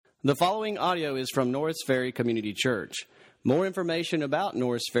The following audio is from Norris Ferry Community Church. More information about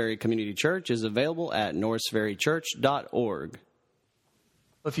Norris Ferry Community Church is available at norrisferrychurch.org.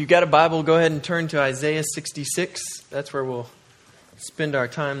 If you've got a Bible, go ahead and turn to Isaiah 66. That's where we'll spend our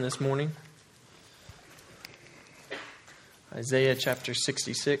time this morning. Isaiah chapter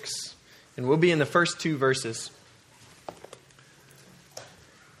 66. And we'll be in the first two verses.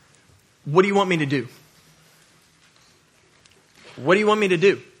 What do you want me to do? What do you want me to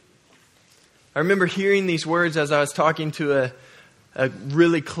do? I remember hearing these words as I was talking to a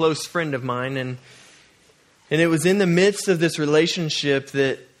really close friend of mine, and it was in the midst of this relationship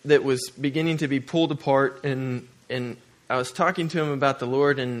that was beginning to be pulled apart, and I was talking to him about the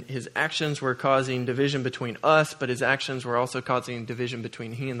Lord, and his actions were causing division between us, but his actions were also causing division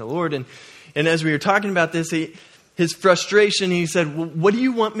between he and the Lord. And as we were talking about this, his frustration, he said, well, what do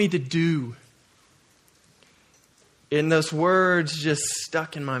you want me to do? And those words just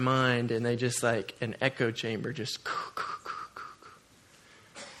stuck in my mind, and they just like an echo chamber, just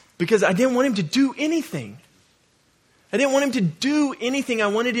because I didn't want him to do anything. I didn't want him to do anything. I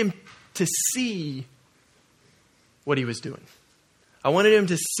wanted him to see what he was doing. I wanted him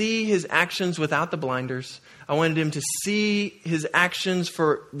to see his actions without the blinders. I wanted him to see his actions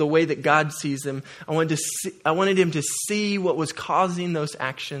for the way that God sees them. I wanted him to see what was causing those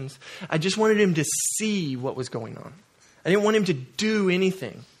actions. I just wanted him to see what was going on. I didn't want him to do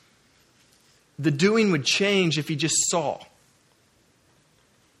anything. The doing would change if he just saw.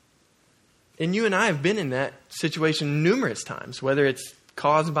 And you and I have been in that situation numerous times, whether it's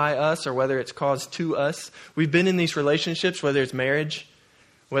caused by us or whether it's caused to us. We've been in these relationships, whether it's marriage,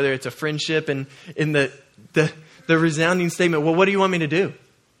 whether it's a friendship, and in the resounding statement, well, what do you want me to do?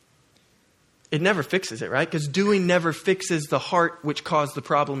 It never fixes it, right? Because doing never fixes the heart which caused the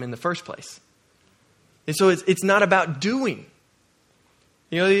problem in the first place. And so it's not about doing.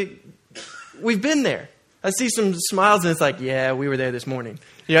 You know, we've been there. I see some smiles and it's like, yeah, we were there this morning.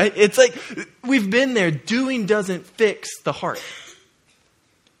 Yeah, it's like we've been there. Doing doesn't fix the heart.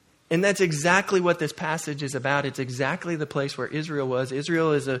 And that's exactly what this passage is about. It's exactly the place where Israel was.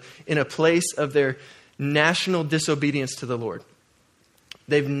 Israel is in a place of their national disobedience to the Lord.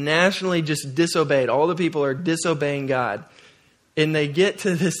 They've nationally just disobeyed. All the people are disobeying God. And they get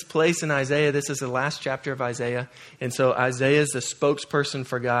to this place in Isaiah. This is the last chapter of Isaiah. And so Isaiah is the spokesperson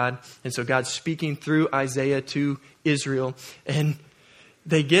for God. And so God's speaking through Isaiah to Israel. And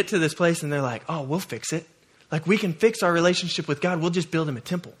they get to this place and they're like, oh, we'll fix it. Like, we can fix our relationship with God. We'll just build him a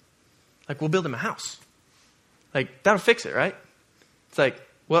temple. Like, we'll build him a house. Like, that'll fix it, right? It's like,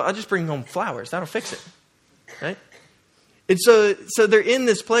 well, I'll just bring home flowers. That'll fix it, right? And so they're in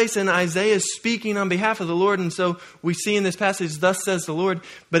this place, and Isaiah is speaking on behalf of the Lord. And so we see in this passage, thus says the Lord.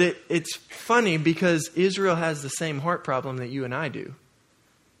 But it's funny because Israel has the same heart problem that you and I do.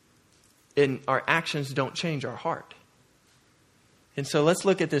 And our actions don't change our heart. And so let's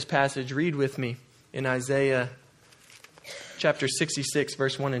look at this passage. Read with me in Isaiah chapter 66,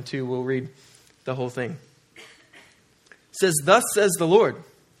 verse 1 and 2. We'll read the whole thing. It says, thus says the Lord,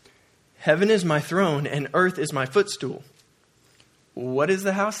 heaven is my throne and earth is my footstool. What is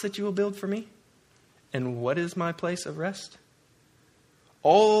the house that you will build for me? And what is my place of rest?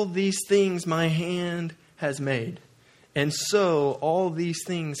 All these things my hand has made, and so all these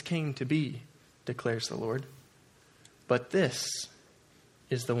things came to be, declares the Lord. But this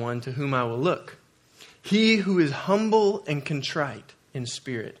is the one to whom I will look, he who is humble and contrite in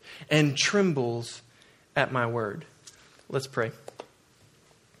spirit, and trembles at my word. Let's pray.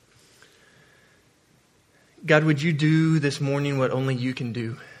 God, would you do this morning what only you can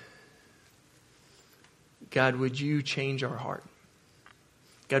do? God, would you change our heart?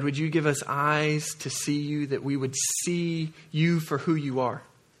 God, would you give us eyes to see you, that we would see you for who you are?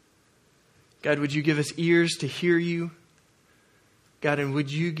 God, would you give us ears to hear you? God, and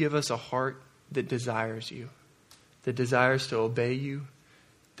would you give us a heart that desires you, that desires to obey you,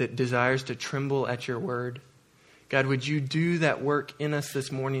 that desires to tremble at your word? God, would you do that work in us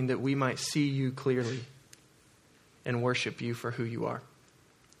this morning that we might see you clearly and worship you for who you are?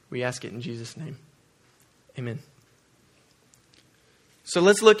 We ask it in Jesus' name. Amen. So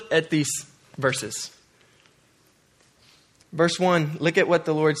let's look at these verses. Verse 1, look at what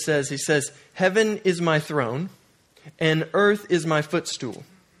the Lord says. He says, heaven is my throne and earth is my footstool.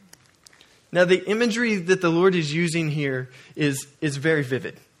 Now the imagery that the Lord is using here is very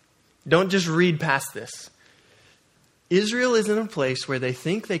vivid. Don't just read past this. Israel is in a place where they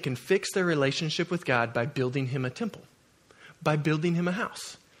think they can fix their relationship with God by building him a temple, by building him a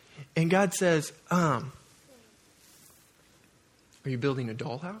house. And God says, are you building a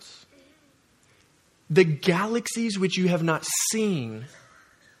dollhouse? The galaxies which you have not seen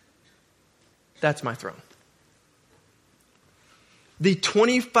That's my throne. The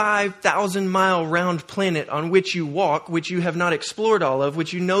 25,000-mile round planet on which you walk, which you have not explored all of,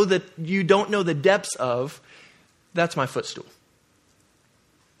 which you know that you don't know the depths of, that's my footstool.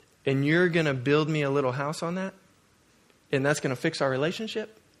 And you're going to build me a little house on that? And that's going to fix our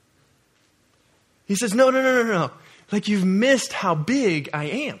relationship? He says, no. Like, you've missed how big I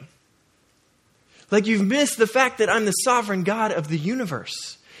am. Like, you've missed the fact that I'm the sovereign God of the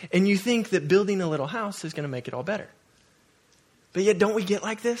universe. And you think that building a little house is going to make it all better. But yet, don't we get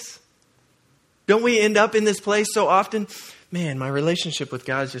like this? Don't we end up in this place so often? Man, my relationship with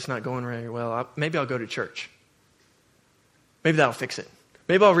God is just not going very well. Maybe I'll go to church. Maybe that'll fix it.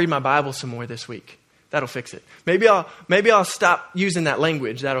 Maybe I'll read my Bible some more this week. That'll fix it. Maybe I'll stop using that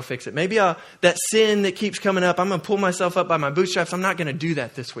language. That'll fix it. Maybe that sin that keeps coming up, I'm going to pull myself up by my bootstraps. I'm not going to do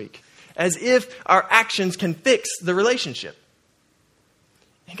that this week. As if our actions can fix the relationship.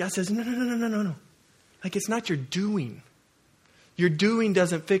 And God says, no. Like, it's not your doing. Your doing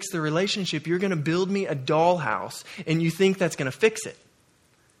doesn't fix the relationship. You're going to build me a dollhouse, and you think that's going to fix it.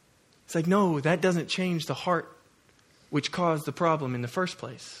 It's like, no, that doesn't change the heart which caused the problem in the first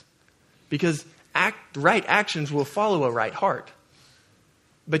place. Because right actions will follow a right heart.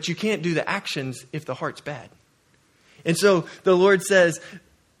 But you can't do the actions if the heart's bad. And so the Lord says,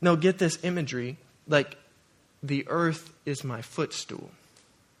 no, get this imagery, like the earth is my footstool.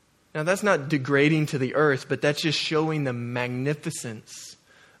 Now, that's not degrading to the earth, but that's just showing the magnificence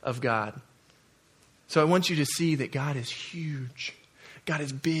of God. So I want you to see that God is huge. God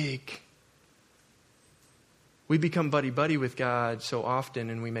is big. We become buddy-buddy with God so often,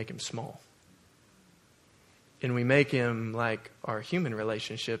 and we make him small. And we make him like our human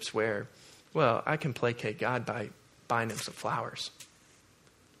relationships where, well, I can placate God by buying him some flowers.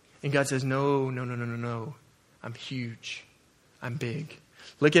 And God says, no. I'm huge. I'm big.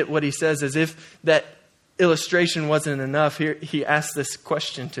 Look at what he says, as if that illustration wasn't enough. Here he asks this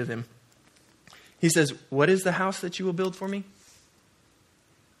question to them. He says, what is the house that you will build for me?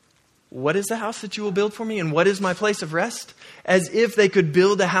 What is the house that you will build for me? And what is my place of rest? As if they could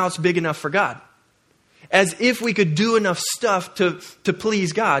build a house big enough for God. As if we could do enough stuff to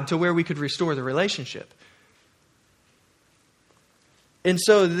please God to where we could restore the relationship. And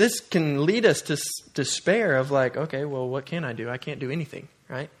so this can lead us to despair of like, okay, well, what can I do? I can't do anything,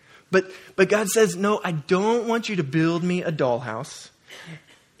 right? But God says, no, I don't want you to build me a dollhouse.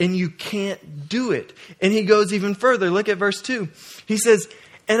 And you can't do it. And he goes even further. Look at verse 2. He says,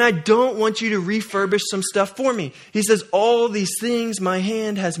 and I don't want you to refurbish some stuff for me. He says, all these things my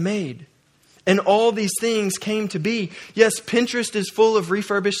hand has made. And all these things came to be. Yes, Pinterest is full of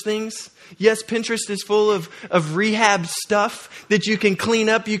refurbished things. Yes, Pinterest is full of rehab stuff that you can clean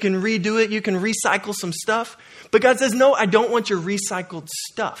up, you can redo it, you can recycle some stuff. But God says, no, I don't want your recycled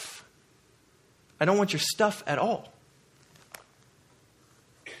stuff. I don't want your stuff at all.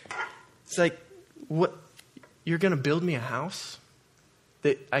 It's like, what? You're going to build me a house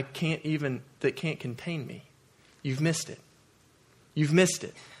that can't contain me. You've missed it. You've missed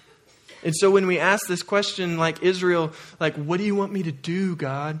it. And so when we ask this question like Israel, like, what do you want me to do,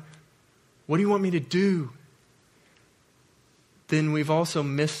 God? What do you want me to do? Then we've also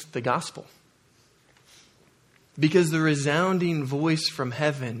missed the gospel. Because the resounding voice from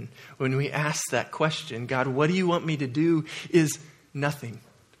heaven, when we ask that question, God, what do you want me to do, is nothing.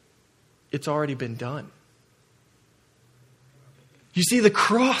 It's already been done. You see, the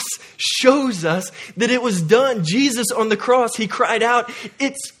cross shows us that it was done. Jesus on the cross, he cried out,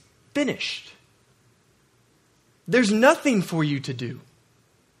 it's finished. There's nothing for you to do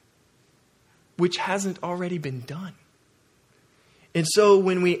which hasn't already been done. And so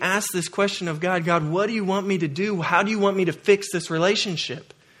when we ask this question of God, God, what do you want me to do? How do you want me to fix this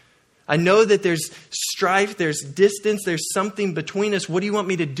relationship? I know that there's strife, there's distance, there's something between us. What do you want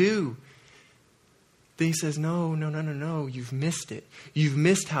me to do? Then he says, no. You've missed it. You've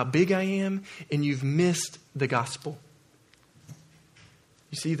missed how big I am, and you've missed the gospel.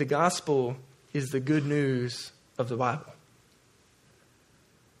 You see, the gospel is the good news of the Bible.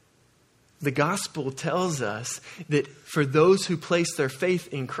 The gospel tells us that for those who place their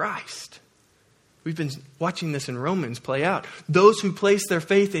faith in Christ, we've been watching this in Romans play out. Those who place their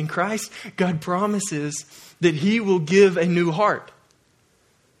faith in Christ, God promises that he will give a new heart.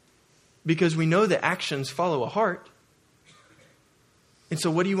 Because we know that actions follow a heart. And so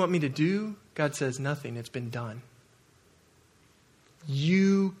what do you want me to do? God says nothing. It's been done.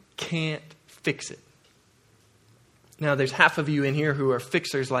 You can't fix it. Now, there's half of you in here who are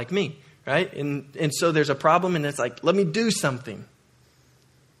fixers like me, right? And so there's a problem, and it's like, let me do something.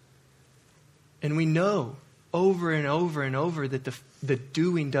 And we know over and over and over that the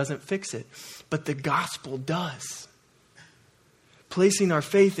doing doesn't fix it. But the gospel does. Placing our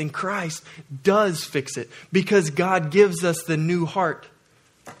faith in Christ does fix it, because God gives us the new heart,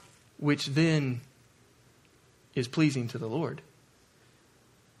 which then is pleasing to the Lord.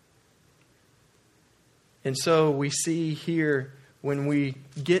 And so we see here, when we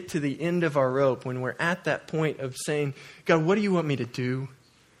get to the end of our rope, when we're at that point of saying, God, what do you want me to do?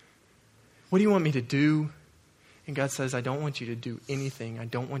 What do you want me to do? And God says, I don't want you to do anything. I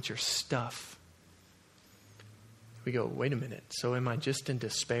don't want your stuff. We go, wait a minute. So am I just in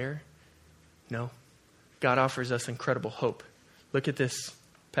despair? No. God offers us incredible hope. Look at this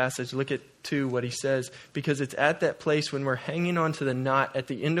passage. Look at what he says. Because it's at that place when we're hanging on to the knot at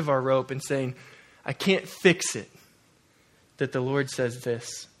the end of our rope and saying, I can't fix it, that the Lord says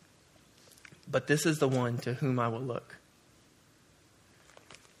this. But this is the one to whom I will look.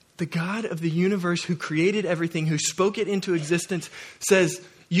 The God of the universe, who created everything, who spoke it into existence, says,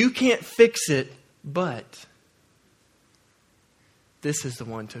 you can't fix it, but this is the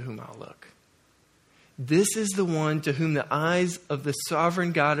one to whom I'll look. This is the one to whom the eyes of the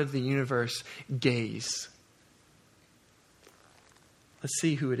sovereign God of the universe gaze. Let's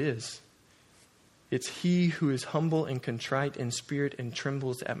see who it is. It's he who is humble and contrite in spirit and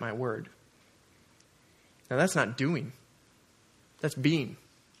trembles at my word. Now that's not doing. That's being.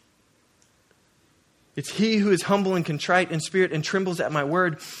 It's he who is humble and contrite in spirit and trembles at my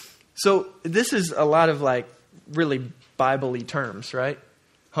word. So this is a lot of really Bible-y terms, right?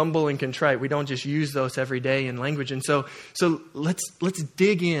 Humble and contrite. We don't just use those every day in language. And so let's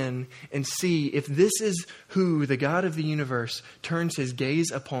dig in and see if this is who the God of the universe turns his gaze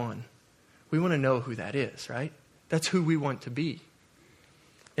upon. We want to know who that is, right? That's who we want to be.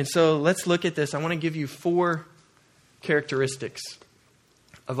 And so let's look at this. I want to give you 4 characteristics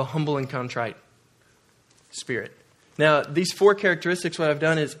of a humble and contrite spirit. Now, these 4 characteristics, what I've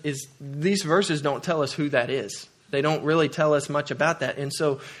done is these verses don't tell us who that is. They don't really tell us much about that. And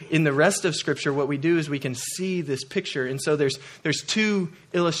so in the rest of Scripture, what we do is we can see this picture. And so there's 2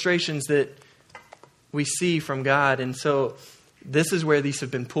 illustrations that we see from God. And so this is where these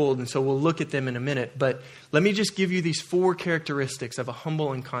have been pulled. And so we'll look at them in a minute. But let me just give you these 4 characteristics of a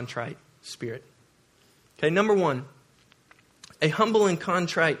humble and contrite spirit. Okay, number 1, a humble and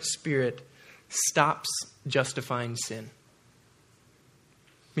contrite spirit stops justifying sin.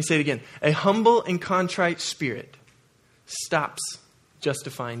 Let me say it again. A humble and contrite spirit stops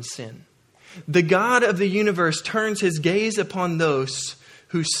justifying sin. The God of the universe turns his gaze upon those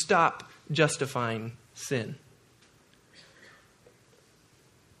who stop justifying sin.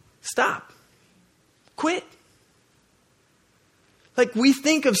 Stop. Quit. We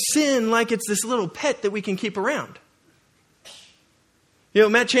think of sin like it's this little pet that we can keep around.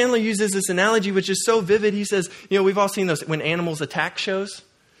 Matt Chandler uses this analogy, which is so vivid. He says, we've all seen those when animals attack shows.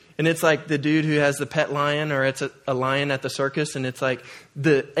 And it's like the dude who has the pet lion, or it's a lion at the circus. And it's like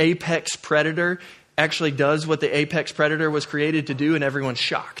the apex predator actually does what the apex predator was created to do, and everyone's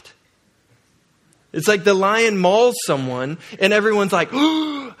shocked. It's like the lion mauls someone, and everyone's like,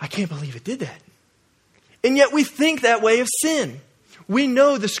 oh, I can't believe it did that. And yet we think that way of sin. We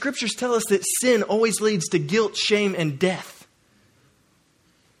know the Scriptures tell us that sin always leads to guilt, shame, and death.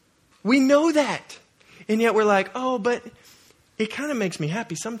 We know that. And yet we're like, oh, but it kind of makes me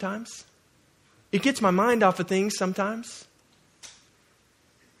happy sometimes. It gets my mind off of things sometimes.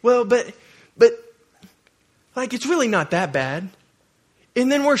 Well, but it's really not that bad.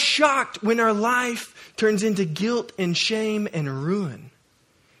 And then we're shocked when our life turns into guilt and shame and ruin.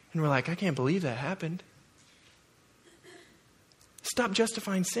 And we're like, I can't believe that happened. Stop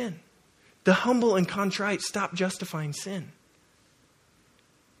justifying sin. The humble and contrite stop justifying sin.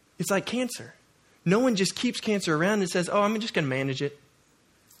 It's like cancer. No one just keeps cancer around and says, oh, I'm just going to manage it.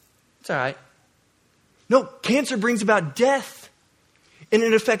 It's all right. No, cancer brings about death. And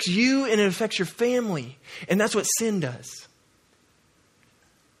it affects you and it affects your family. And that's what sin does.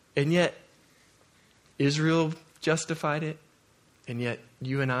 And yet, Israel justified it. And yet,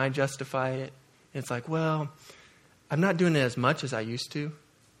 you and I justify it. And it's like, well, I'm not doing it as much as I used to.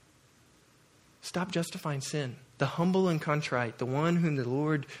 Stop justifying sin. The humble and contrite, the one whom the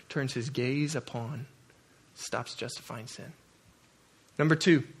Lord turns his gaze upon, stops justifying sin. Number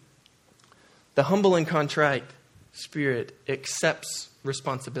 2, the humble and contrite spirit accepts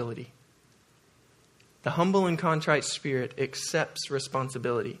responsibility. The humble and contrite spirit accepts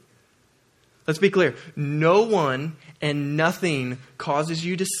responsibility. Let's be clear. No one and nothing causes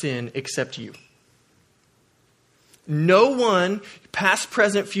you to sin except you. No one, past,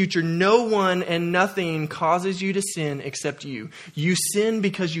 present, future, no one and nothing causes you to sin except you. You sin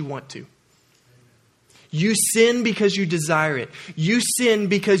because you want to. You sin because you desire it. You sin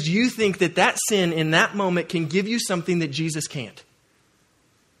because you think that that sin in that moment can give you something that Jesus can't.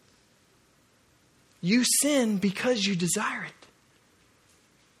 You sin because you desire it.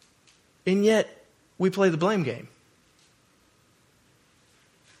 And yet, we play the blame game.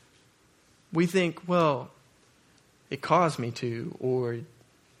 We think, well, it caused me to, or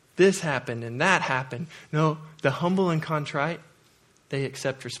this happened and that happened. No, the humble and contrite, they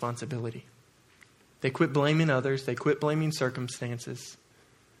accept responsibility. They quit blaming others. They quit blaming circumstances.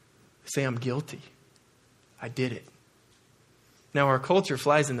 They say, I'm guilty. I did it. Now, our culture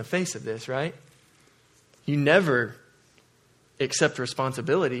flies in the face of this, right? You never accept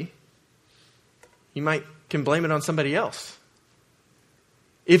responsibility. You can blame it on somebody else.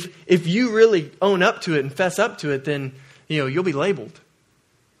 If you really own up to it and fess up to it, then you'll be labeled.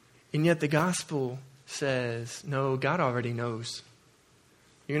 And yet the gospel says, no, God already knows.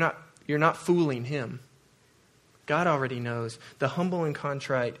 You're not fooling him. God already knows. The humble and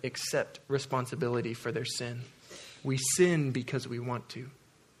contrite accept responsibility for their sin. We sin because we want to.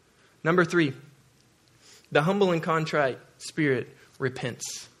 Number 3, the humble and contrite spirit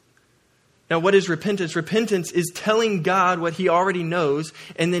repents. Now, what is repentance? Repentance is telling God what he already knows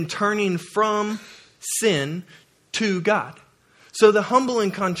and then turning from sin to God. So the humble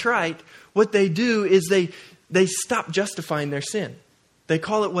and contrite, what they do is they stop justifying their sin. They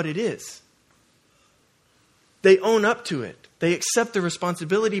call it what it is. They own up to it. They accept the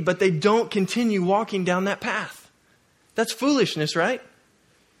responsibility, but they don't continue walking down that path. That's foolishness, right?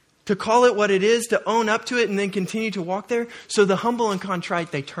 To call it what it is, to own up to it, and then continue to walk there. So the humble and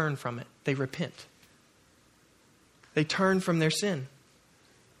contrite, they turn from it. They repent. They turn from their sin.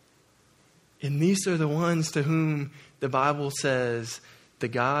 And these are the ones to whom the Bible says the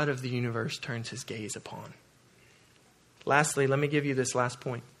God of the universe turns his gaze upon. Lastly, let me give you this last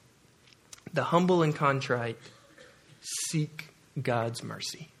point. The humble and contrite seek God's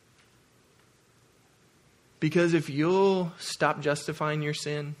mercy. Because if you'll stop justifying your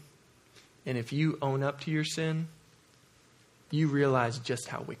sin, and if you own up to your sin, you realize just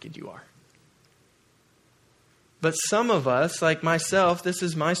how wicked you are. But some of us, like myself, this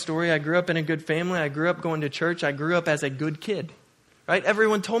is my story. I grew up in a good family. I grew up going to church. I grew up as a good kid. Right?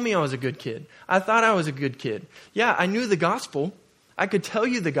 Everyone told me I was a good kid. I thought I was a good kid. Yeah, I knew the gospel. I could tell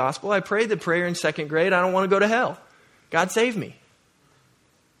you the gospel. I prayed the prayer in 2nd grade. I don't want to go to hell. God save me.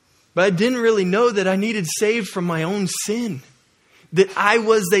 But I didn't really know that I needed saved from my own sin. That I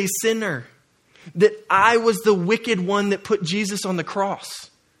was a sinner. That I was the wicked one that put Jesus on the cross.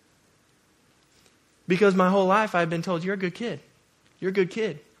 Because my whole life I've been told, you're a good kid. You're a good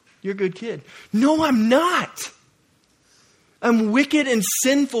kid. You're a good kid. No, I'm not. I'm wicked and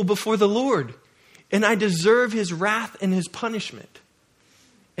sinful before the Lord. And I deserve his wrath and his punishment.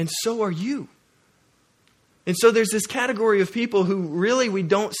 And so are you. And so there's this category of people who really we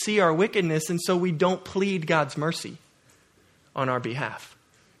don't see our wickedness, and so we don't plead God's mercy on our behalf.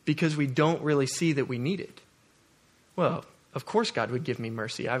 Because we don't really see that we need it. Well, of course God would give me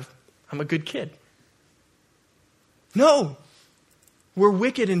mercy. I'm a good kid. No. We're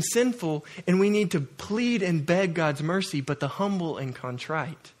wicked and sinful, and we need to plead and beg God's mercy. But the humble and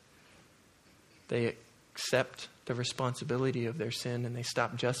contrite, they accept the responsibility of their sin and they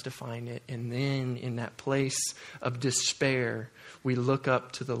stop justifying it. And then in that place of despair, we look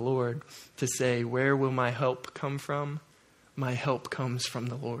up to the Lord to say, where will my help come from? My help comes from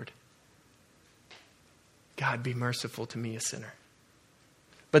the Lord. God, be merciful to me, a sinner.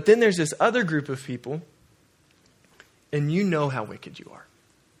 But then there's this other group of people, and you know how wicked you are.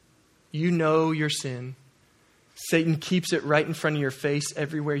 You know your sin. Satan keeps it right in front of your face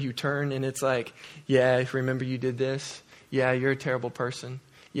everywhere you turn, and it's like, yeah, remember you did this? Yeah, you're a terrible person.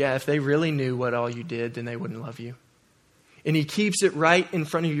 Yeah, if they really knew what all you did, then they wouldn't love you. And he keeps it right in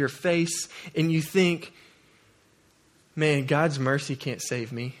front of your face, and you think, man, God's mercy can't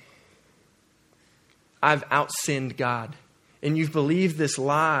save me. I've out-sinned God. And you've believed this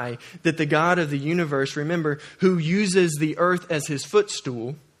lie that the God of the universe, remember, who uses the earth as his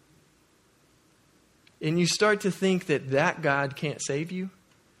footstool, and you start to think that that God can't save you,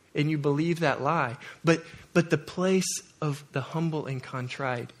 and you believe that lie. But the place of the humble and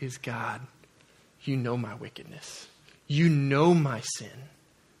contrite is, God, you know my wickedness. You know my sin.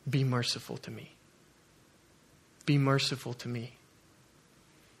 Be merciful to me. Be merciful to me.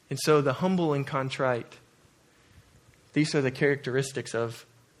 And so the humble and contrite, these are the characteristics of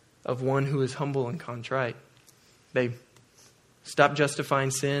one who is humble and contrite. They stop justifying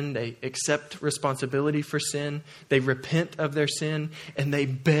sin. They accept responsibility for sin. They repent of their sin. And they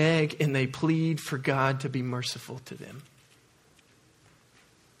beg and they plead for God to be merciful to them.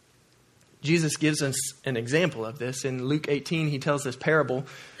 Jesus gives us an example of this. In Luke 18, he tells this parable.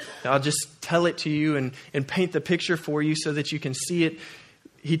 I'll just tell it to you and paint the picture for you so that you can see it.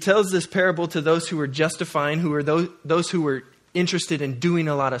 He tells this parable to those who were justifying, who were those who were interested in doing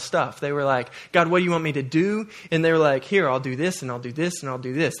a lot of stuff. They were like, God, what do you want me to do? And they were like, here, I'll do this, and I'll do this, and I'll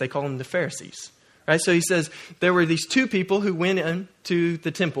do this. They call them the Pharisees. Right? So he says, there were these two people who went into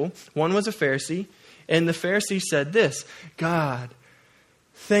the temple. One was a Pharisee, and the Pharisee said this, God,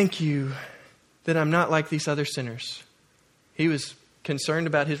 thank you that I'm not like these other sinners. He was concerned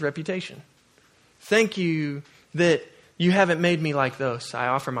about his reputation. Thank you that you haven't made me like those. I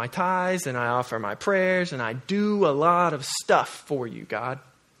offer my tithes and I offer my prayers and I do a lot of stuff for you, God.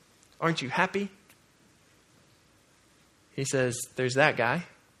 Aren't you happy? He says, there's that guy.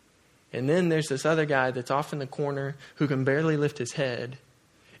 And then there's this other guy that's off in the corner who can barely lift his head.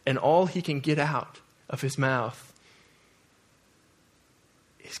 And all he can get out of his mouth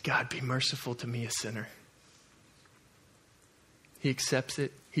is, God, be merciful to me, a sinner. He accepts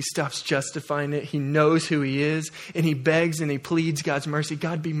it. He stops justifying it. He knows who he is. And he begs and he pleads God's mercy.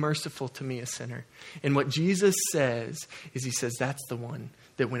 God, be merciful to me, a sinner. And what Jesus says is, he says, that's the one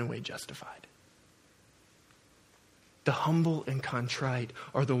that went away justified. The humble and contrite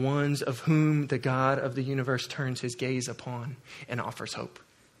are the ones of whom the God of the universe turns his gaze upon and offers hope.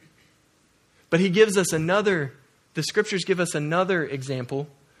 But he gives us the scriptures give us another example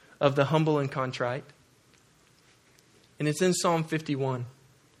of the humble and contrite. And it's in Psalm 51.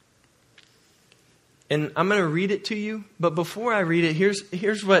 And I'm going to read it to you. But before I read it,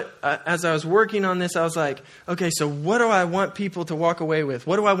 here's what, as I was working on this, I was like, okay, so what do I want people to walk away with?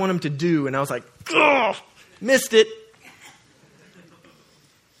 What do I want them to do? And I was like, ugh, missed it.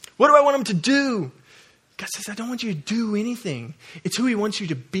 What do I want them to do? God says, I don't want you to do anything. It's who he wants you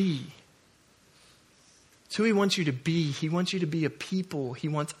to be. It's who he wants you to be. He wants you to be a people. He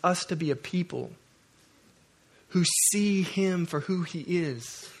wants us to be a people who see him for who he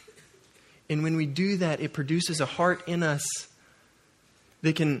is. And when we do that, it produces a heart in us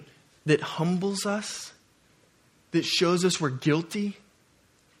that humbles us, that shows us we're guilty,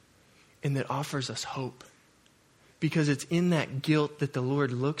 and that offers us hope. Because it's in that guilt that the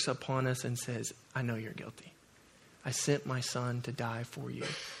Lord looks upon us and says, I know you're guilty. I sent my son to die for you.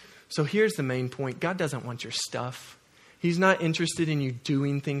 So here's the main point. God doesn't want your stuff. He's not interested in you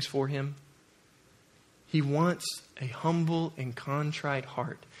doing things for him. He wants a humble and contrite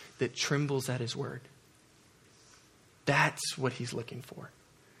heart that trembles at his word. That's what he's looking for.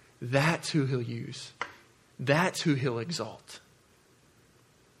 That's who he'll use. That's who he'll exalt.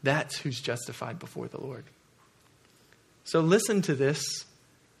 That's who's justified before the Lord. So listen to this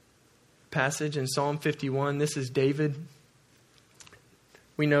passage in Psalm 51. This is David.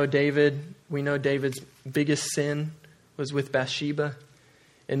 We know David's biggest sin was with Bathsheba.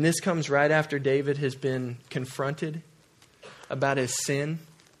 And this comes right after David has been confronted about his sin.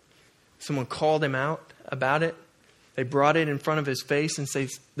 Someone called him out about it. They brought it in front of his face and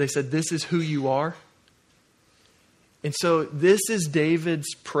they said, this is who you are. And so this is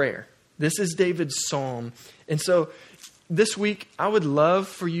David's prayer. This is David's psalm. And so this week, I would love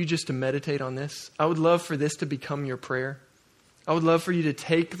for you just to meditate on this. I would love for this to become your prayer. I would love for you to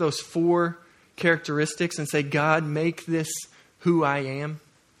take those 4 characteristics and say, God, make this who I am.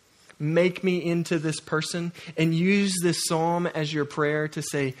 Make me into this person. And use this psalm as your prayer to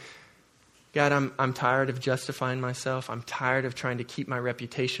say, God, I'm tired of justifying myself. I'm tired of trying to keep my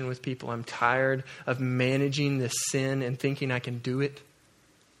reputation with people. I'm tired of managing this sin and thinking I can do it.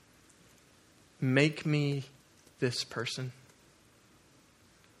 Make me this person.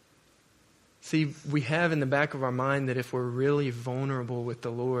 See, we have in the back of our mind that if we're really vulnerable with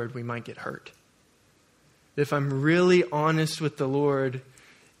the Lord, we might get hurt. If I'm really honest with the Lord,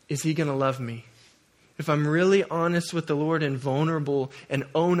 is he going to love me? If I'm really honest with the Lord and vulnerable and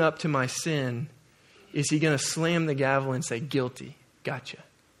own up to my sin, is he going to slam the gavel and say, guilty, gotcha?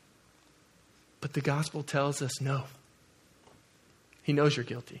 But the gospel tells us no. He knows you're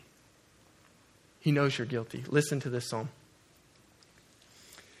guilty. He knows you're guilty. Listen to this psalm.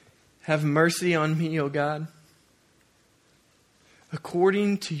 Have mercy on me, O God,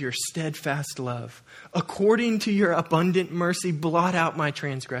 according to your steadfast love. According to your abundant mercy, blot out my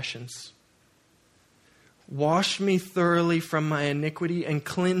transgressions. Wash me thoroughly from my iniquity and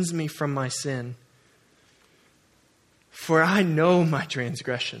cleanse me from my sin. For I know my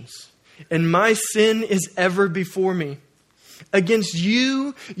transgressions, and my sin is ever before me. Against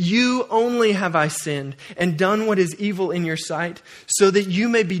you only have I sinned and done what is evil in your sight, so that you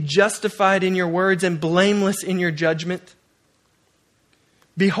may be justified in your words and blameless in your judgment.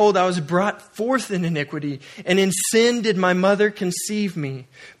 Behold, I was brought forth in iniquity, and in sin did my mother conceive me.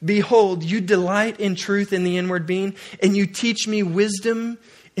 Behold, you delight in truth in the inward being, and you teach me wisdom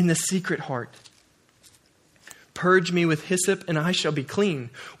in the secret heart. Purge me with hyssop, and I shall be clean.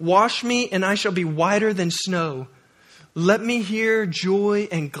 Wash me, and I shall be whiter than snow. Let me hear joy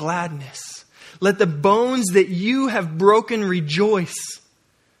and gladness. Let the bones that you have broken rejoice.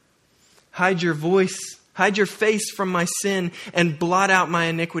 Hide your face from my sin and blot out my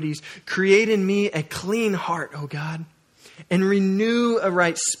iniquities. Create in me a clean heart, O God, and renew a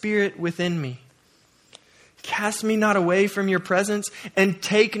right spirit within me. Cast me not away from your presence, and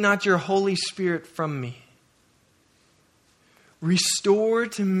take not your Holy Spirit from me. Restore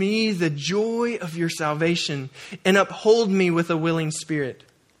to me the joy of your salvation, and uphold me with a willing spirit.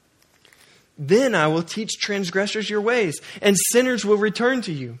 Then I will teach transgressors your ways, and sinners will return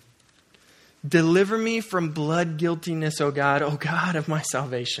to you. Deliver me from blood guiltiness, O God of my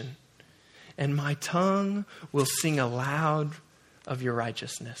salvation, and my tongue will sing aloud of your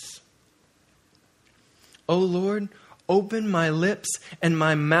righteousness. O Lord, open my lips, and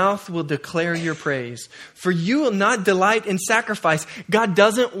my mouth will declare your praise. For you will not delight in sacrifice. God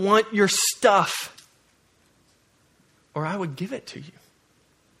doesn't want your stuff, or I would give it to you.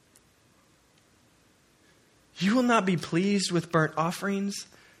 You will not be pleased with burnt offerings.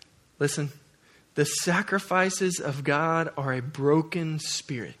 Listen, the sacrifices of God are a broken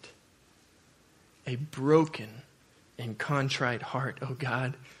spirit, a broken and contrite heart, O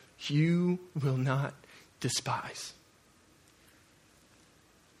God, you will not despise.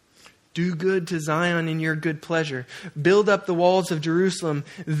 Do good to Zion in your good pleasure. Build up the walls of Jerusalem.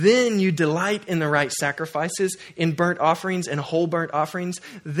 Then you delight in the right sacrifices, in burnt offerings and whole burnt offerings.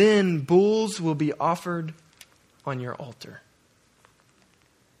 Then bulls will be offered on your altar.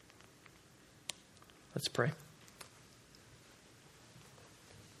 Let's pray.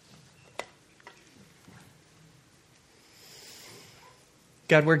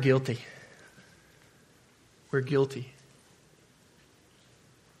 God, we're guilty. We're guilty.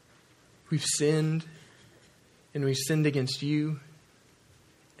 We've sinned, and we've sinned against you,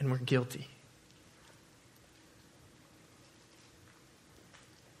 and we're guilty.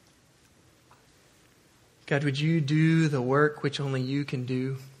 God, would you do the work which only you can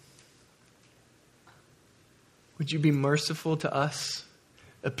do? Would you be merciful to us,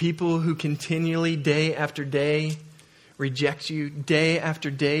 a people who continually, day after day, reject you? Day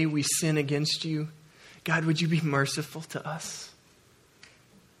after day, we sin against you. God, would you be merciful to us?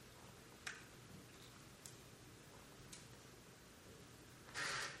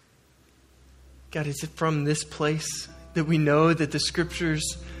 God, is it from this place that we know that the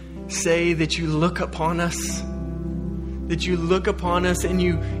scriptures say that you look upon us? That you look upon us and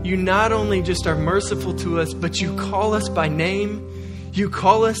you not only just are merciful to us, but you call us by name. You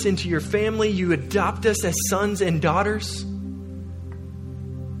call us into your family. You adopt us as sons and daughters.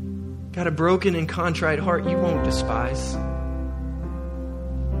 God, a broken and contrite heart you won't despise.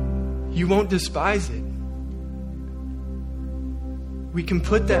 You won't despise it. We can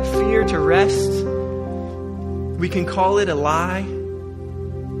put that fear to rest. We can call it a lie.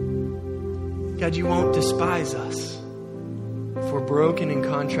 God, you won't despise us. If we're broken and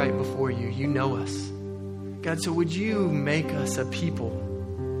contrite before you, you know us. God, so would you make us a people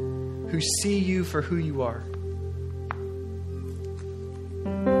who see you for who you are?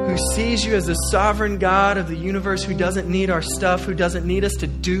 Who sees you as the sovereign God of the universe, who doesn't need our stuff, who doesn't need us to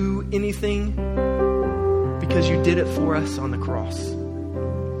do anything because you did it for us on the cross.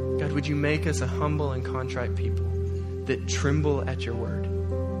 God, would you make us a humble and contrite people that tremble at your word?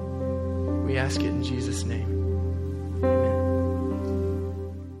 We ask it in Jesus' name. Amen.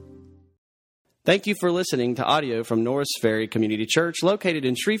 Thank you for listening to audio from Norris Ferry Community Church, located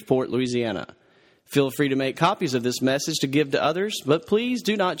in Shreveport, Louisiana. Feel free to make copies of this message to give to others, but please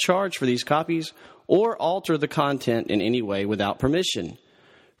do not charge for these copies or alter the content in any way without permission.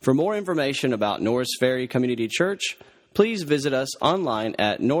 For more information about Norris Ferry Community Church, please visit us online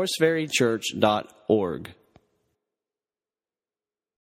at norrisferrychurch.org.